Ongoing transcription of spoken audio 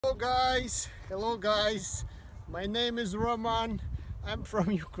Hello guys, my name is Roman. I'm from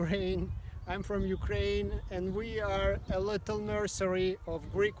Ukraine and we are a little nursery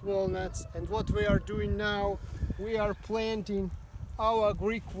of Greek walnuts, and what we are doing now, we are planting our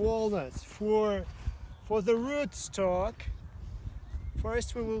Greek walnuts for the rootstock.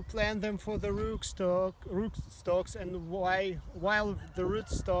 First we will plant them for the rootstocks, and while the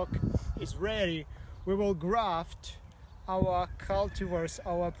rootstock is ready, we will graft our cultivars,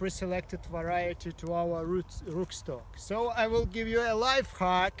 our pre-selected variety to our rootstock. So I will give you a life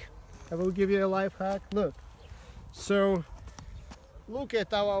hack. Look. So look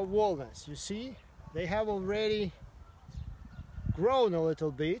at our walnuts. You see, they have already grown a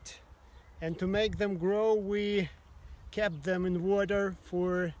little bit, and to make them grow, we kept them in water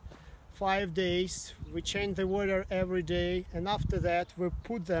for 5 days. We change the water every day, and after that we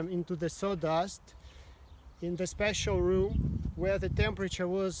put them into the sawdust in the special room where the temperature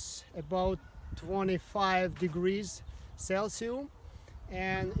was about 25 degrees Celsius,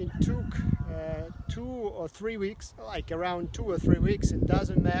 and it took 2 or 3 weeks, like around 2 or 3 weeks, it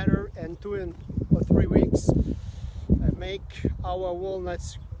doesn't matter, and 2 or 3 weeks make our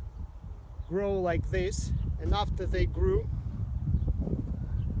walnuts grow like this. And after they grew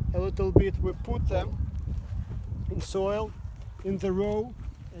a little bit, we put them in soil in the row,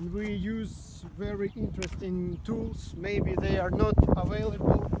 and we use very interesting tools. Maybe they are not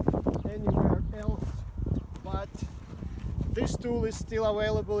available anywhere else, but this tool is still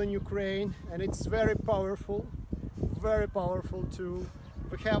available in Ukraine, and it's very powerful tool.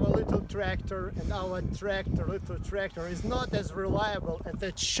 We have a little tractor, and our little tractor is not as reliable as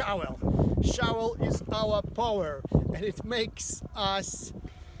the shovel. Shovel is our power, and it makes us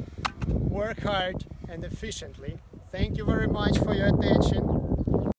work hard and efficiently. Thank you very much for your attention.